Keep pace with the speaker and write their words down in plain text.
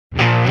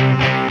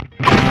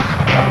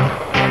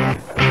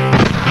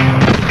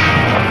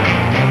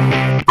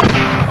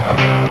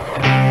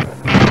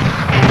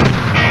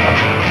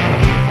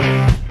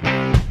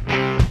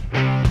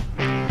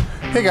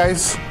Hey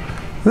guys,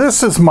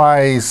 this is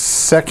my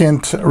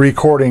second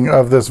recording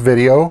of this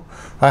video.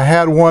 I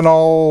had one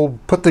all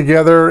put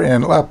together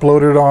and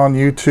uploaded on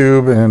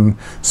YouTube and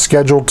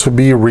scheduled to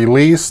be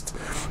released,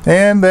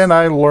 and then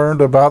I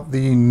learned about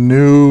the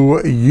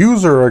new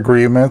user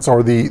agreements,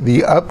 or the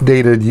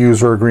updated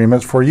user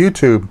agreements for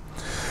YouTube,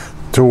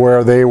 to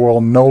where they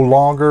will no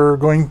longer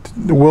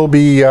will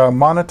be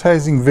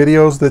monetizing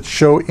videos that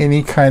show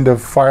any kind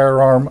of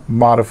firearm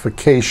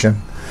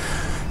modification.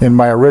 In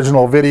my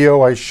original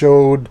video, I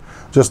showed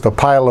just a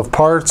pile of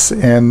parts,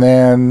 and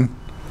then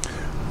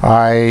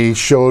I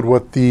showed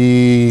what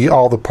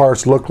all the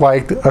parts look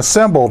like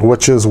assembled,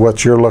 which is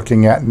what you're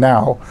looking at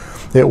now.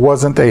 It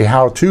wasn't a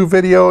how-to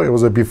video, it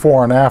was a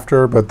before and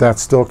after, but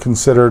that's still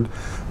considered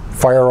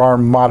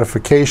firearm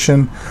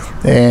modification,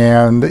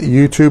 and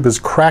YouTube is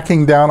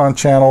cracking down on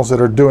channels that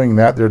are doing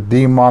that. They're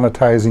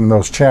demonetizing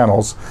those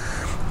channels.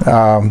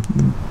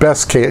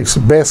 Best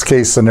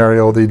case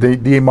scenario, they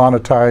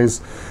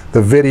demonetize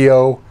the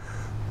video.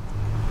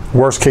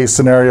 Worst case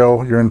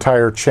scenario, your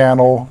entire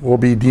channel will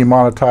be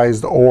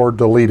demonetized or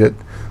deleted.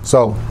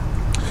 So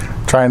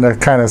trying to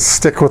kind of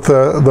stick with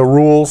the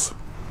rules.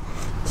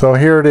 So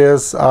here it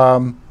is.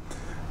 Not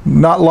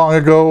long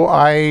ago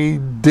I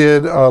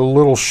did a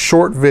little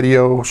short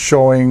video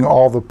showing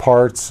all the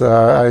parts.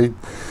 I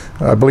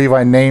believe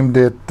I named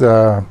it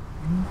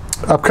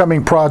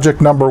upcoming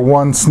project number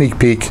 1 sneak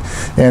peek,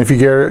 and if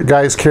you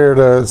guys care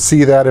to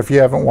see that, if you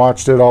haven't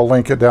watched it, I'll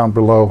link it down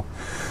below.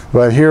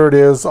 But here it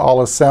is,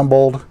 all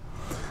assembled.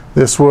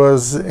 This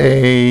was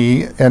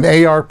an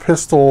AR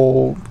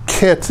pistol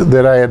kit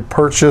that I had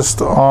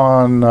purchased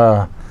on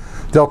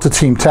Delta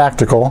Team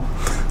Tactical.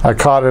 I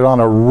caught it on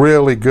a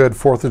really good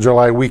 4th of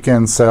July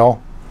weekend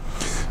sale,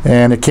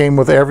 and it came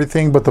with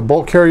everything but the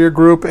bolt carrier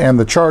group and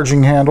the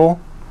charging handle.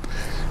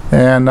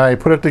 And I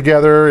put it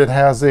together. It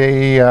has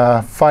a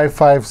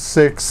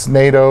 5.56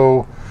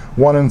 NATO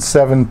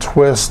 1-in-7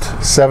 twist,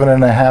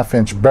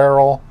 7.5-inch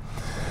barrel,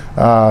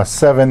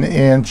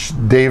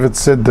 7-inch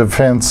Davidson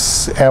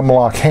Defense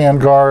M-LOK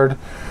handguard,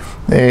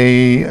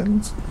 a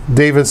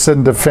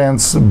Davidson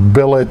Defense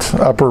billet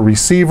upper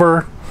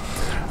receiver.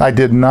 I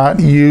did not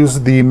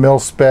use the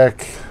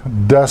mil-spec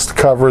dust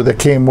cover that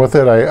came with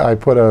it. I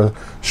put a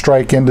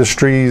Strike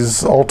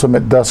Industries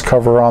Ultimate dust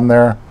cover on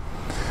there.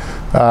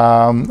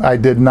 I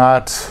did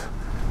not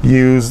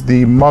use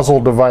the muzzle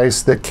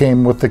device that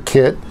came with the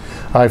kit.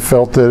 I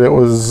felt that it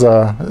was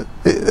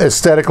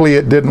aesthetically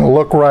it didn't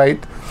look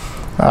right.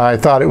 I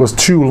thought it was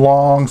too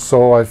long,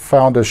 so I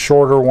found a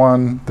shorter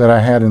one that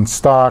I had in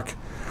stock,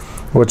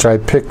 which I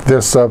picked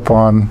this up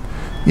on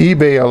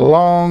eBay a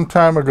long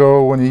time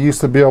ago when you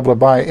used to be able to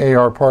buy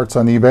AR parts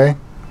on eBay,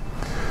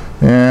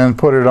 and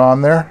put it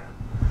on there.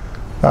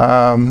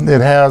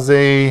 It has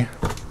a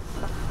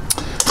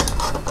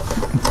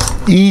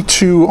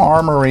E2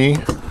 Armory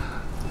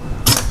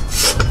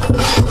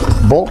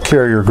bolt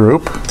carrier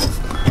group,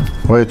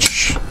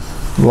 which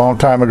a long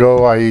time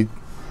ago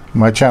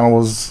my channel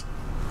was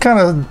kind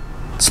of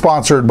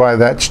sponsored by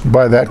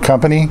that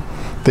company.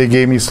 They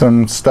gave me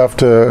some stuff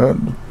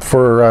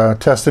for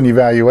test and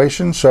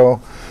evaluation,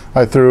 so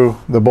I threw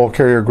the bolt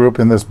carrier group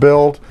in this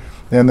build,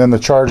 and then the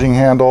charging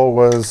handle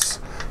was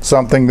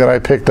something that I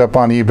picked up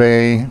on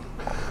eBay,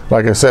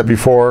 like I said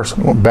before,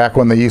 back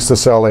when they used to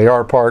sell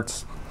AR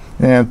parts,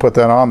 and put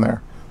that on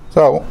there.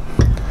 So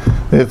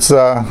it's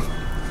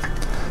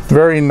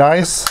very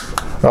nice.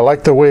 I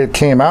like the way it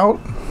came out.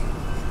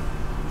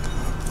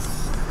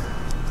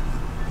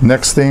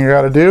 Next thing you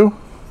got to do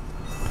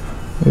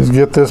is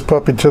get this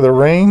puppy to the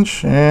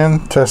range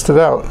and test it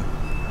out.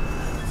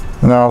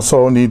 And I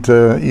also need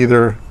to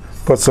either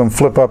put some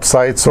flip up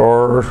sights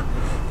or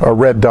a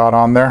red dot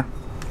on there,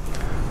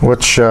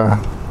 which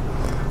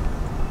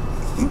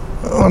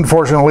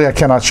unfortunately I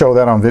cannot show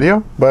that on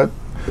video, but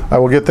I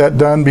will get that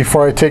done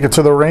before I take it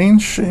to the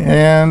range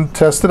and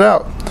test it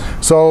out.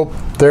 So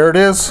there it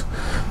is.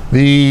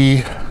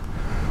 The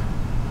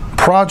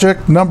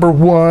project number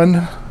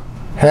 1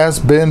 has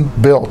been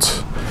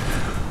built.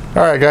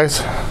 All right guys,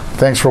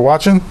 thanks for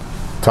watching.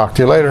 Talk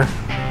to you later.